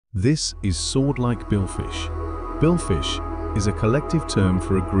This is sword-like billfish. Billfish is a collective term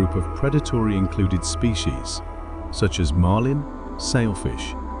for a group of predatory included species, such as marlin,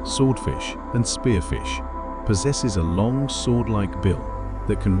 sailfish, swordfish, and spearfish. Possesses a long sword-like bill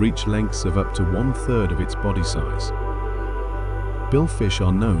that can reach lengths of up to 1/3 of its body size. Billfish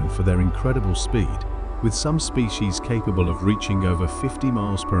are known for their incredible speed, with some species capable of reaching over 50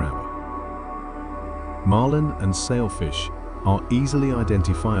 miles per hour. Marlin and sailfish are easily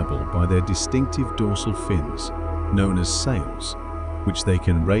identifiable by their distinctive dorsal fins, known as sails, which they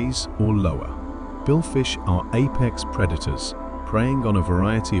can raise or lower. Billfish are apex predators, preying on a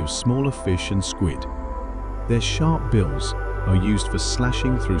variety of smaller fish and squid. Their sharp bills are used for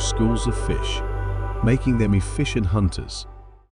slashing through schools of fish, making them efficient hunters.